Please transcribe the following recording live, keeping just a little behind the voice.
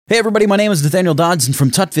Hey everybody, my name is Nathaniel Dodson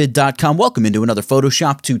from tutvid.com. Welcome into another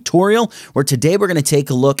Photoshop tutorial where today we're going to take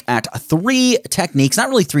a look at three techniques, not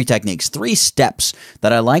really three techniques, three steps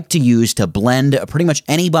that I like to use to blend pretty much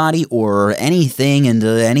anybody or anything into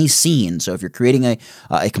any scene. So if you're creating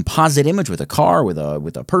a composite image with a car, with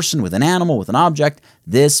a person, with an animal, with an object,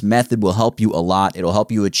 this method will help you a lot. It'll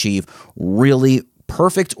help you achieve really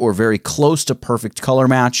perfect or very close to perfect color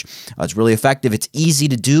match. It's really effective. It's easy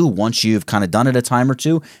to do once you've kind of done it a time or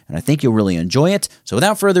two, and I think you'll really enjoy it. So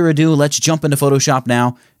without further ado, let's jump into Photoshop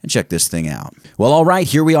now and check this thing out. Well, all right,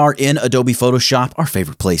 here we are in Adobe Photoshop, our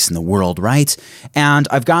favorite place in the world, right? And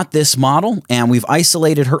I've got this model, and we've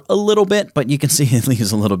isolated her a little bit, but you can see it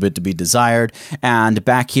leaves a little bit to be desired. And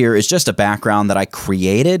back here is just a background that I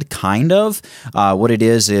created, kind of. What it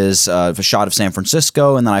is a shot of San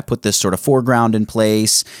Francisco, and then I put this sort of foreground in place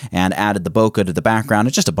and added the bokeh to the background.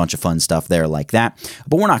 It's just a bunch of fun stuff there like that.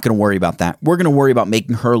 But we're not going to worry about that. We're going to worry about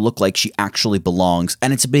making her look like she actually belongs.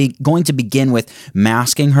 And it's going to begin with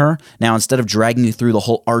masking her. Now, instead of dragging you through the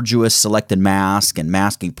whole arduous selected mask and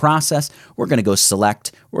masking process, we're going to go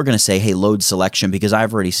select. We're going to say, hey, load selection, because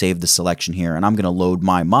I've already saved the selection here. And I'm going to load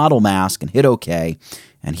my model mask and hit OK.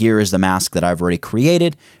 And here is the mask that I've already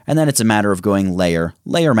created. And then it's a matter of going layer,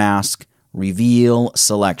 layer mask, reveal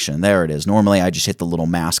selection. There it is. Normally I just hit the little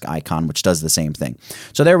mask icon, which does the same thing.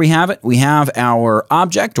 So there we have it. We have our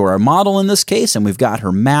object, or our model in this case, and we've got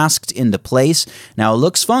her masked into place. Now it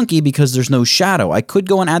looks funky because there's no shadow. I could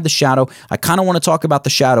go and add the shadow. I kind of want to talk about the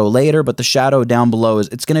shadow later, but the shadow down below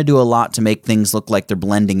it's going to do a lot to make things look like they're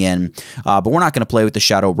blending in. But we're not going to play with the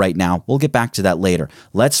shadow right now. We'll get back to that later.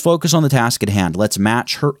 Let's focus on the task at hand. Let's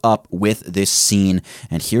match her up with this scene.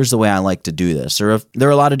 And here's the way I like to do this. There are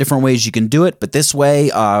a lot of different ways you can do it, but this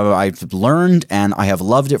way I've learned and I have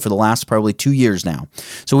loved it for the last probably 2 years now.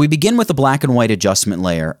 So we begin with the black and white adjustment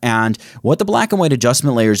layer, and what the black and white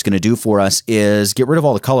adjustment layer is going to do for us is get rid of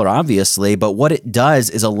all the color, obviously, but what it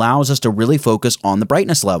does is allows us to really focus on the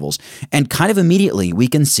brightness levels, and kind of immediately we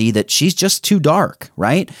can see that she's just too dark,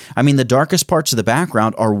 right? I mean, the darkest parts of the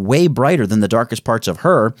background are way brighter than the darkest parts of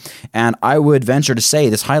her, and I would venture to say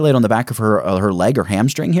this highlight on the back of her leg or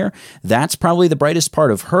hamstring here, that's probably the brightest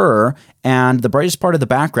part of her. And the brightest part of the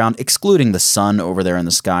background, excluding the sun over there in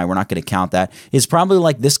the sky, we're not going to count that, is probably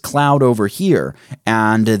like this cloud over here.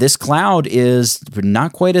 And this cloud is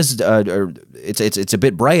not quite as, it's a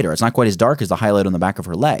bit brighter. It's not quite as dark as the highlight on the back of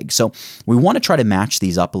her leg. So we want to try to match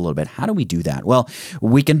these up a little bit. How do we do that? Well,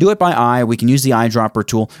 we can do it by eye. We can use the eyedropper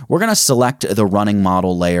tool. We're going to select the running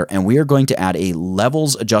model layer, and we are going to add a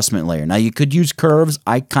levels adjustment layer. Now, you could use curves.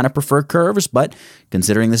 I kind of prefer curves, but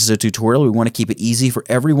considering this is a tutorial, we want to keep it easy for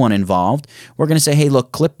everyone involved. We're going to say, hey,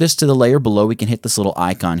 look, clip this to the layer below. We can hit this little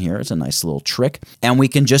icon here. It's a nice little trick. And we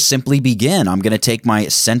can just simply begin. I'm going to take my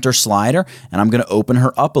center slider and I'm going to open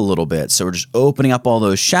her up a little bit. So we're just opening up all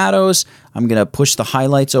those shadows. I'm going to push the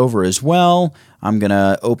highlights over as well. I'm going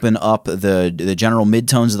to open up the general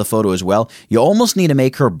midtones of the photo as well. You almost need to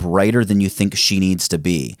make her brighter than you think she needs to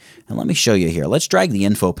be. And let me show you here. Let's drag the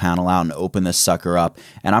info panel out and open this sucker up.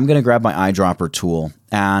 And I'm going to grab my eyedropper tool.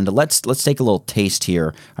 And let's take a little taste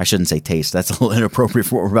here. I shouldn't say taste. That's a little inappropriate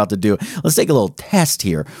for what we're about to do. Let's take a little test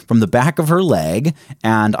here from the back of her leg.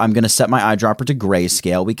 And I'm going to set my eyedropper to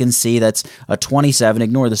grayscale. We can see that's a 27.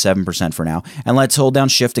 Ignore the 7% for now. And let's hold down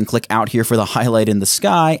Shift and click out here for the highlight in the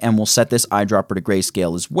sky. And we'll set this eyedropper to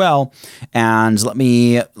grayscale as well. And let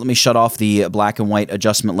me shut off the black and white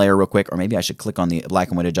adjustment layer real quick. Or maybe I should click on the black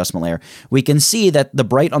and white adjustment layer. We can see that the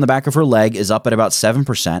bright on the back of her leg is up at about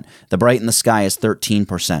 7%. The bright in the sky is 13%.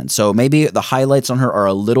 So maybe the highlights on her are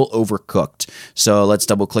a little overcooked. So let's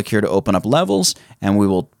double click here to open up levels, and we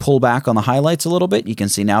will pull back on the highlights a little bit. You can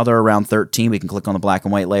see now they're around 13. We can click on the black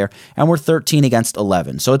and white layer, and we're 13 against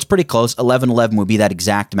 11. So it's pretty close. 11-11 would be that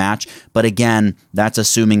exact match. But again, that's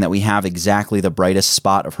assuming that we have exactly the brightest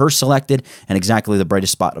spot of her selected and exactly the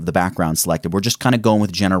brightest spot of the background selected. We're just kind of going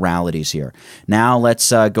with generalities here. Now let's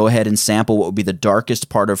go ahead and sample what would be the darkest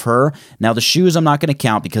part of her. Now the shoes I'm not going to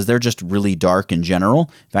count because they're just really dark in general.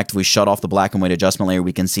 In fact, if we shut off the black and white adjustment layer,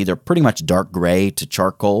 we can see they're pretty much dark gray to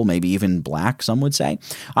charcoal, maybe even black, some would say.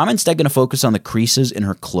 I'm instead going to focus on the creases in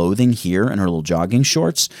her clothing here in her little jogging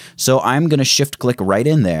shorts. So I'm going to shift click right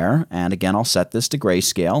in there. And again, I'll set this to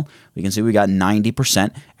grayscale. We can see we got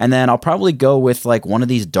 90%. And then I'll probably go with like one of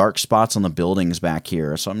these dark spots on the buildings back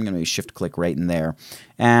here. So I'm going to shift click right in there.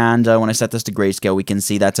 And when I set this to grayscale, we can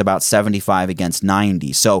see that's about 75 against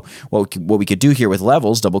 90. So what we could do here with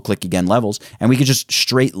levels, double click again levels, and we could just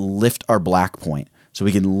straight lift our black point. So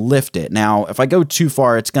we can lift it. Now, if I go too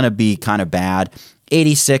far, it's going to be kind of bad.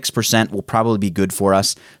 86% will probably be good for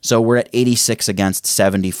us. So we're at 86 against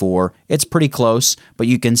 74. It's pretty close, but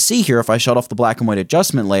you can see here if I shut off the black and white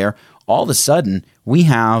adjustment layer, all of a sudden we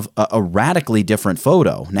have a radically different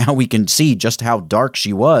photo. Now we can see just how dark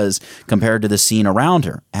she was compared to the scene around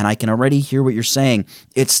her. And I can already hear what you're saying.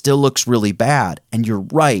 It still looks really bad. And you're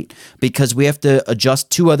right, because we have to adjust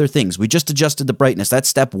two other things. We just adjusted the brightness. That's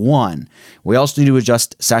step one. We also need to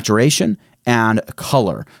adjust saturation and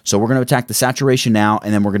color. So we're going to attack the saturation now,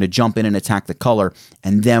 and then we're going to jump in and attack the color,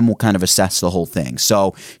 and then we'll kind of assess the whole thing.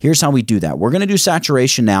 So here's how we do that. We're going to do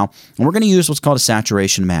saturation now, and we're going to use what's called a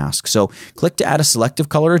saturation mask. So click to add a selective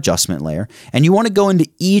color adjustment layer, and you want to go into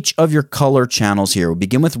each of your color channels here. We'll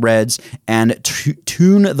begin with reds and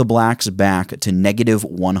tune the blacks back to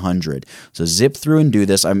 -100. So zip through and do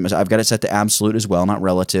this. I've got it set to absolute as well, not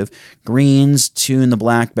relative. Greens, tune the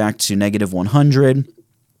black back to -100.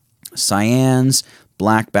 Cyans,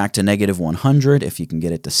 black back to -100 if you can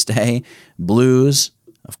get it to stay. Blues,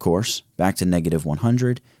 of course, back to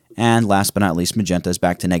 -100. And last but not least, magenta is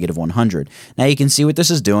back to -100. Now you can see what this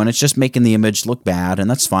is doing. It's just making the image look bad, and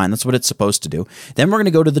that's fine. That's what it's supposed to do. Then we're going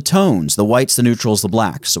to go to the tones, the whites, the neutrals, the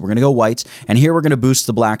blacks. So we're going to go whites, and here we're going to boost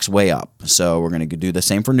the blacks way up. So we're going to do the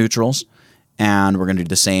same for neutrals, and we're going to do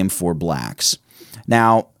the same for blacks.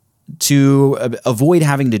 Now, to avoid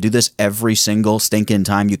having to do this every single stinking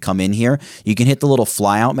time you come in here, you can hit the little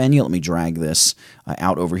flyout menu. Let me drag this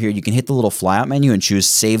out over here. You can hit the little flyout menu and choose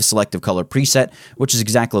Save Selective Color Preset, which is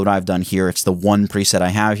exactly what I've done here. It's the one preset I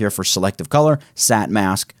have here for selective color, sat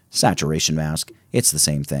mask, saturation mask. It's the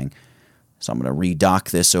same thing. So I'm going to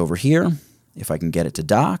redock this over here, if I can get it to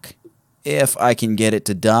dock. If I can get it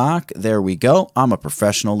to dock, there we go. I'm a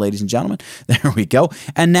professional, ladies and gentlemen. There we go.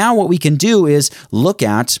 And now what we can do is look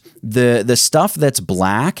at the stuff that's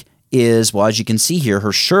black is, well, as you can see here,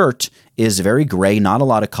 her shirt is very gray, not a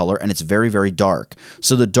lot of color, and it's very, very dark.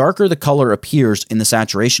 So the darker the color appears in the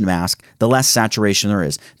saturation mask, the less saturation there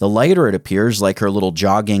is. The lighter it appears, like her little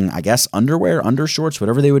jogging, I guess, underwear, undershorts,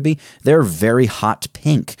 whatever they would be, they're very hot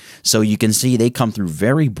pink. So you can see they come through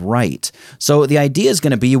very bright. So the idea is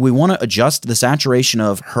going to be we want to adjust the saturation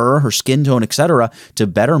of her skin tone, etc., to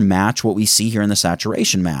better match what we see here in the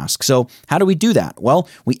saturation mask. So how do we do that? Well,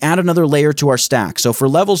 we add another layer to our stack. So for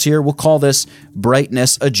levels here, we'll call this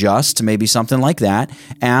brightness adjust, maybe something like that.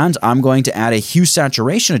 And I'm going to add a hue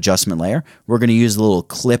saturation adjustment layer. We're going to use the little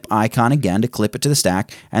clip icon again to clip it to the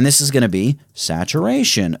stack. And this is going to be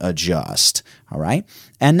saturation adjust. All right.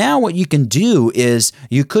 And now what you can do is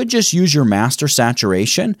you could just use your master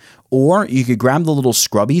saturation, or you could grab the little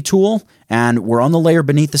scrubby tool, and we're on the layer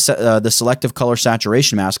beneath the selective color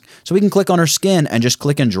saturation mask. So we can click on her skin and just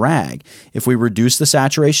click and drag. If we reduce the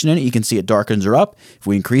saturation in it, you can see it darkens her up. If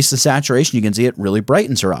we increase the saturation, you can see it really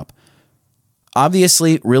brightens her up.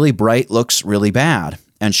 Obviously, really bright looks really bad.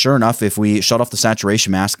 And sure enough, if we shut off the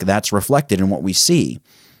saturation mask, that's reflected in what we see.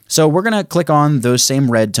 So we're going to click on those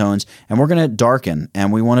same red tones, and we're going to darken,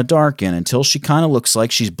 and we want to darken until she kind of looks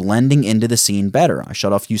like she's blending into the scene better. I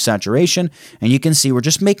shut off hue saturation, and you can see we're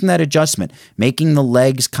just making that adjustment, making the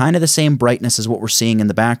legs kind of the same brightness as what we're seeing in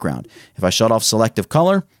the background. If I shut off selective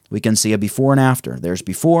color, we can see a before and after. There's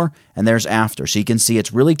before, and there's after. So you can see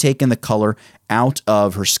it's really taken the color out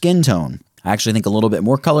of her skin tone. I actually think a little bit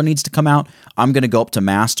more color needs to come out. I'm going to go up to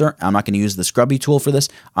master. I'm not going to use the scrubby tool for this.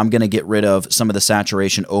 I'm going to get rid of some of the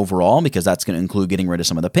saturation overall, because that's going to include getting rid of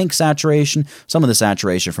some of the pink saturation, some of the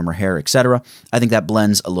saturation from her hair, etc. I think that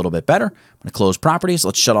blends a little bit better. I'm going to close properties.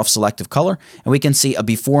 Let's shut off selective color, and we can see a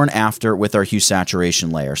before and after with our hue saturation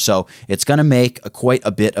layer. So it's going to make quite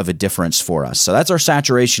a bit of a difference for us. So that's our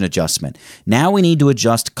saturation adjustment. Now we need to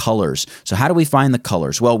adjust colors. So how do we find the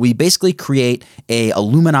colors? Well, we basically create a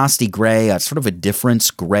luminosity gray, sort of a difference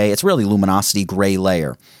gray. It's really luminosity gray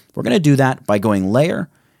layer. We're going to do that by going layer,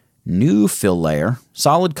 new fill layer,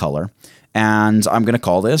 solid color, and I'm going to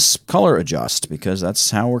call this color adjust, because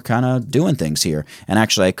that's how we're kind of doing things here. And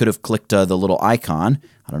actually, I could have clicked the little icon.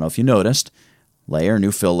 I don't know if you noticed. Layer,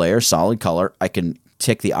 new fill layer, solid color. I can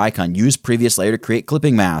tick the icon, use previous layer to create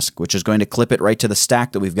clipping mask, which is going to clip it right to the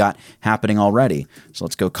stack that we've got happening already. So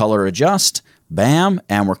let's go color adjust. Bam,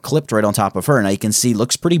 and we're clipped right on top of her. Now you can see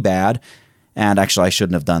looks pretty bad. And actually, I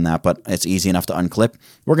shouldn't have done that, but it's easy enough to unclip.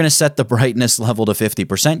 We're going to set the brightness level to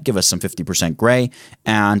 50%, give us some 50% gray.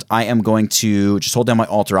 And I am going to just hold down my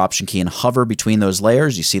Alt or Option key and hover between those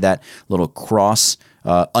layers. You see that little cross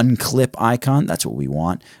unclip icon? That's what we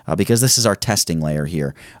want, because this is our testing layer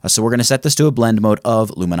here. So we're going to set this to a blend mode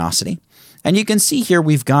of luminosity. And you can see here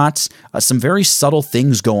we've got some very subtle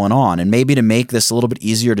things going on. And maybe to make this a little bit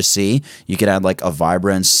easier to see, you could add like a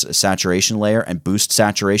vibrance saturation layer and boost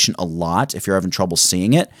saturation a lot if you're having trouble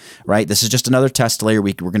seeing it, right? This is just another test layer.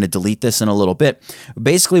 We're going to delete this in a little bit.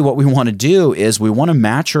 Basically, what we want to do is we want to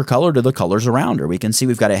match her color to the colors around her. We can see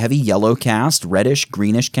we've got a heavy yellow cast, reddish,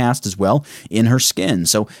 greenish cast as well in her skin.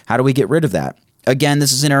 So how do we get rid of that? Again,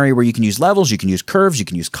 this is an area where you can use levels, you can use curves, you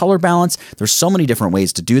can use color balance. There's so many different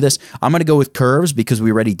ways to do this. I'm going to go with curves because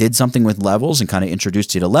we already did something with levels and kind of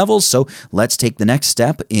introduced you to levels. So let's take the next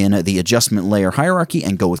step in the adjustment layer hierarchy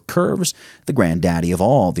and go with curves, the granddaddy of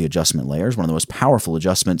all the adjustment layers, one of the most powerful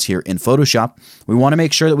adjustments here in Photoshop. We want to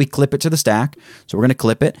make sure that we clip it to the stack. So we're going to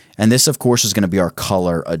clip it. And this, of course, is going to be our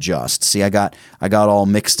color adjust. See, I got all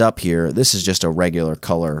mixed up here. This is just a regular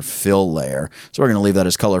color fill layer. So we're going to leave that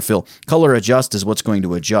as color fill. Color adjust is what's going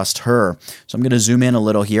to adjust her. So I'm going to zoom in a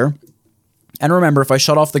little here. And remember, if I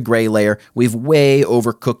shut off the gray layer, we've way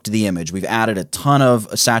overcooked the image. We've added a ton of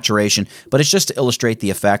saturation, but it's just to illustrate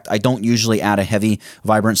the effect. I don't usually add a heavy,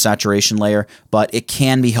 vibrant saturation layer, but it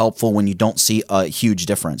can be helpful when you don't see a huge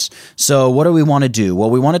difference. So what do we want to do?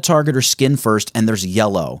 Well, we want to target her skin first, and there's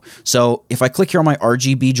yellow. So if I click here on my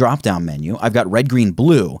RGB drop-down menu, I've got red, green,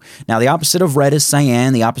 blue. Now, the opposite of red is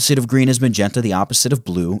cyan, the opposite of green is magenta, the opposite of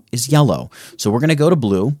blue is yellow. So we're going to go to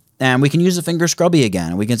blue. And we can use the finger scrubby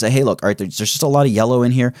again. We can say, hey, look, all right, there's just a lot of yellow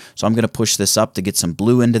in here, so I'm going to push this up to get some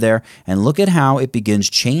blue into there. And look at how it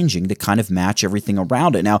begins changing to kind of match everything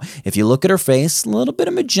around it. Now, if you look at her face, a little bit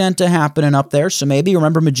of magenta happening up there. So maybe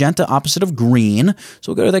remember magenta opposite of green.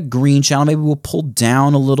 So we'll go to that green channel. Maybe we'll pull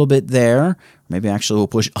down a little bit there. Maybe actually we'll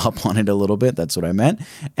push up on it a little bit. That's what I meant.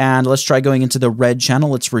 And let's try going into the red channel.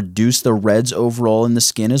 Let's reduce the reds overall in the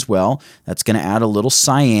skin as well. That's going to add a little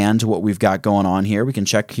cyan to what we've got going on here. We can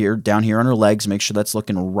check here, down here on her legs, make sure that's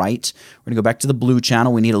looking right. We're going to go back to the blue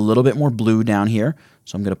channel. We need a little bit more blue down here.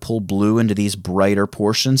 So I'm going to pull blue into these brighter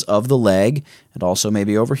portions of the leg. And also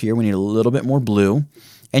maybe over here, we need a little bit more blue.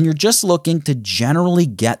 And you're just looking to generally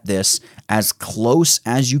get this as close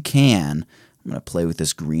as you can. I'm going to play with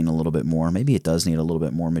this green a little bit more. Maybe it does need a little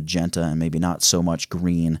bit more magenta and maybe not so much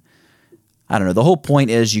green. I don't know. The whole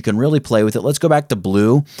point is you can really play with it. Let's go back to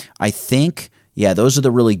blue. I think, yeah, those are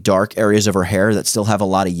the really dark areas of her hair that still have a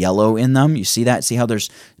lot of yellow in them. You see that? See how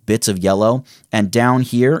there's bits of yellow? And down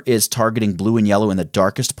here is targeting blue and yellow in the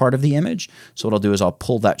darkest part of the image. So what I'll do is I'll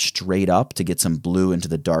pull that straight up to get some blue into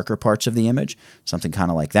the darker parts of the image. Something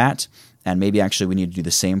kind of like that. And maybe actually we need to do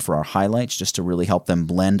the same for our highlights just to really help them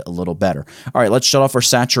blend a little better. All right, let's shut off our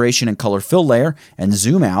saturation and color fill layer and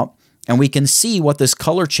zoom out. And we can see what this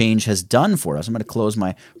color change has done for us. I'm going to close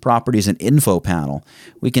my properties and info panel.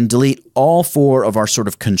 We can delete all four of our sort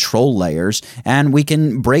of control layers, and we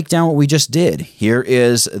can break down what we just did. Here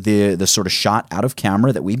is the sort of shot out of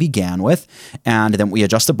camera that we began with, and then we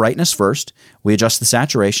adjust the brightness first, we adjust the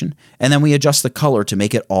saturation, and then we adjust the color to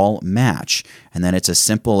make it all match. And then it's as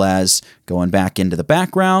simple as going back into the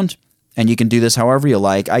background. And you can do this however you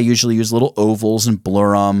like. I usually use little ovals and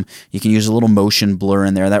blur them. You can use a little motion blur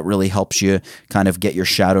in there. That really helps you kind of get your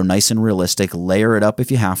shadow nice and realistic. Layer it up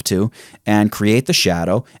if you have to and create the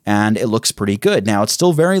shadow. And it looks pretty good. Now, it's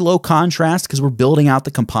still very low contrast because we're building out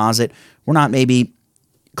the composite. We're not maybe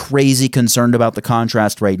crazy concerned about the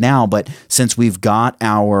contrast right now, but since we've got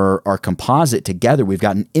our composite together, we've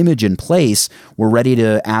got an image in place, we're ready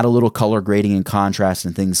to add a little color grading and contrast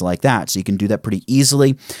and things like that. So you can do that pretty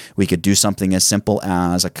easily. We could do something as simple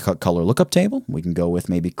as a color lookup table. We can go with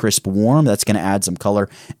maybe crisp warm. That's going to add some color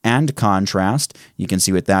and contrast. You can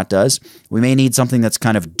see what that does. We may need something that's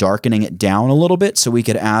kind of darkening it down a little bit, so we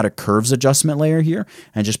could add a curves adjustment layer here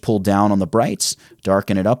and just pull down on the brights,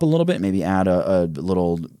 darken it up a little bit, maybe add a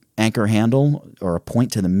little anchor handle or a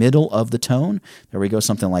point to the middle of the tone. There we go,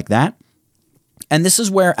 something like that. And this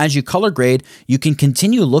is where, as you color grade, you can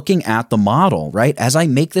continue looking at the model, right? As I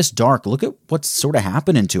make this dark, look at what's sort of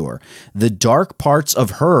happening to her. The dark parts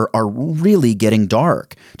of her are really getting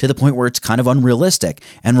dark to the point where it's kind of unrealistic.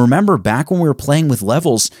 And remember, back when we were playing with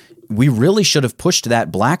levels, we really should have pushed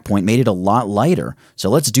that black point, made it a lot lighter.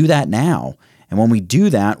 So let's do that now. And when we do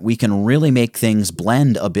that, we can really make things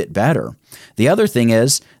blend a bit better. The other thing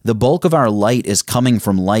is the bulk of our light is coming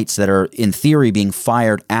from lights that are, in theory, being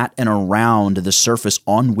fired at and around the surface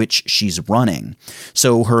on which she's running.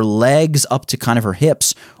 So her legs up to kind of her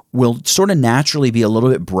hips will sort of naturally be a little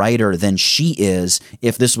bit brighter than she is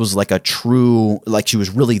if this was like a true, like she was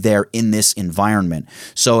really there in this environment.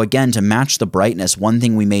 So again, to match the brightness, one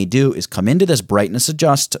thing we may do is come into this brightness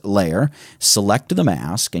adjust layer, select the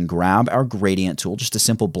mask, and grab our gradient tool, just a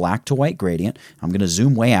simple black to white gradient. I'm going to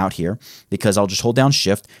zoom way out here because I'll just hold down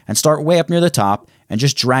shift and start way up near the top and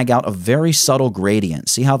just drag out a very subtle gradient.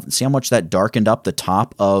 See how much that darkened up the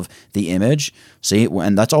top of the image? See,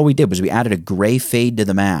 and that's all we did was we added a gray fade to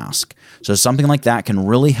the mask. So something like that can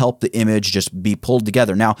really help the image just be pulled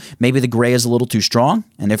together. Now, maybe the gray is a little too strong,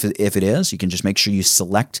 and if it is, you can just make sure you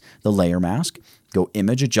select the layer mask, go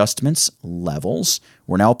Image Adjustments, Levels.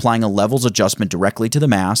 We're now applying a levels adjustment directly to the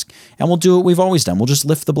mask, and we'll do what we've always done. We'll just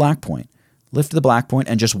lift the black point. Lift the black point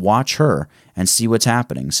and just watch her and see what's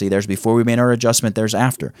happening. See, there's before we made our adjustment, there's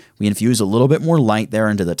after. We infuse a little bit more light there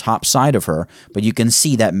into the top side of her, but you can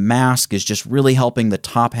see that mask is just really helping the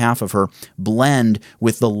top half of her blend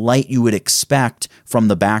with the light you would expect from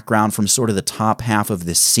the background, from sort of the top half of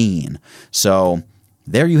this scene. So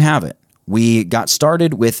there you have it. We got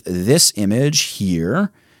started with this image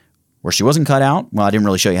here, where she wasn't cut out. Well, I didn't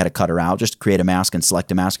really show you how to cut her out, just create a mask and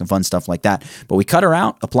select a mask and fun stuff like that. But we cut her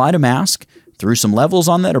out, applied a mask, threw some levels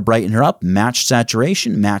on that to brighten her up, matched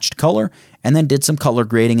saturation, matched color, and then did some color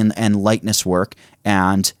grading and lightness work.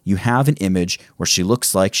 And you have an image where she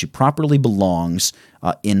looks like she properly belongs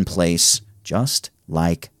in place, just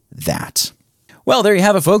like that. Well, there you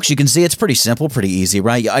have it, folks. You can see it's pretty simple, pretty easy,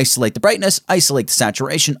 right? You isolate the brightness, isolate the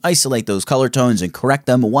saturation, isolate those color tones, and correct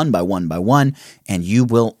them one by one by one, and you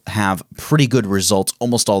will have pretty good results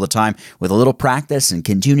almost all the time. With a little practice and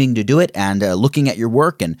continuing to do it and looking at your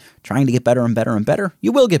work and trying to get better and better and better,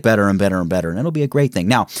 you will get better and better and better, and it'll be a great thing.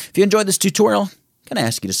 Now, if you enjoyed this tutorial, I'm going to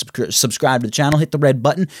ask you to subscribe to the channel, hit the red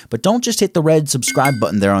button, but don't just hit the red subscribe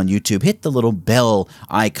button there on YouTube. Hit the little bell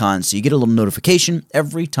icon so you get a little notification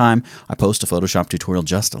every time I post a Photoshop tutorial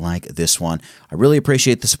just like this one. I really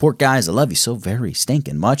appreciate the support, guys. I love you so very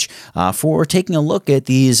stinking much for taking a look at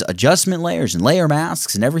these adjustment layers and layer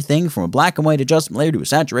masks and everything from a black and white adjustment layer to a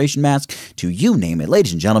saturation mask to you name it.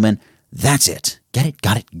 Ladies and gentlemen, that's it. Get it?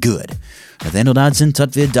 Got it? Good. Nathaniel Dodson,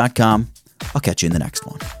 tutvid.com. I'll catch you in the next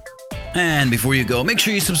one. And before you go, make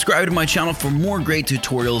sure you subscribe to my channel for more great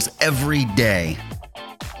tutorials every day.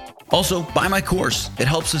 Also, buy my course. It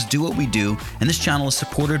helps us do what we do, and this channel is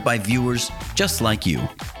supported by viewers just like you.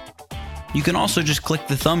 You can also just click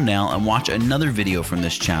the thumbnail and watch another video from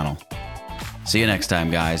this channel. See you next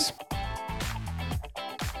time, guys.